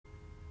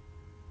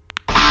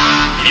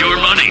Your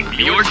money,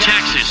 your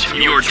taxes,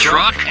 your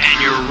truck,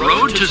 and your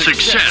road to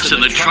success in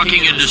the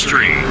trucking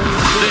industry.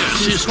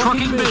 This is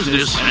Trucking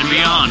Business and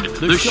Beyond,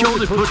 the show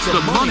that puts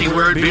the money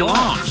where it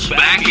belongs,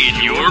 back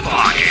in your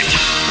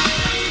pocket.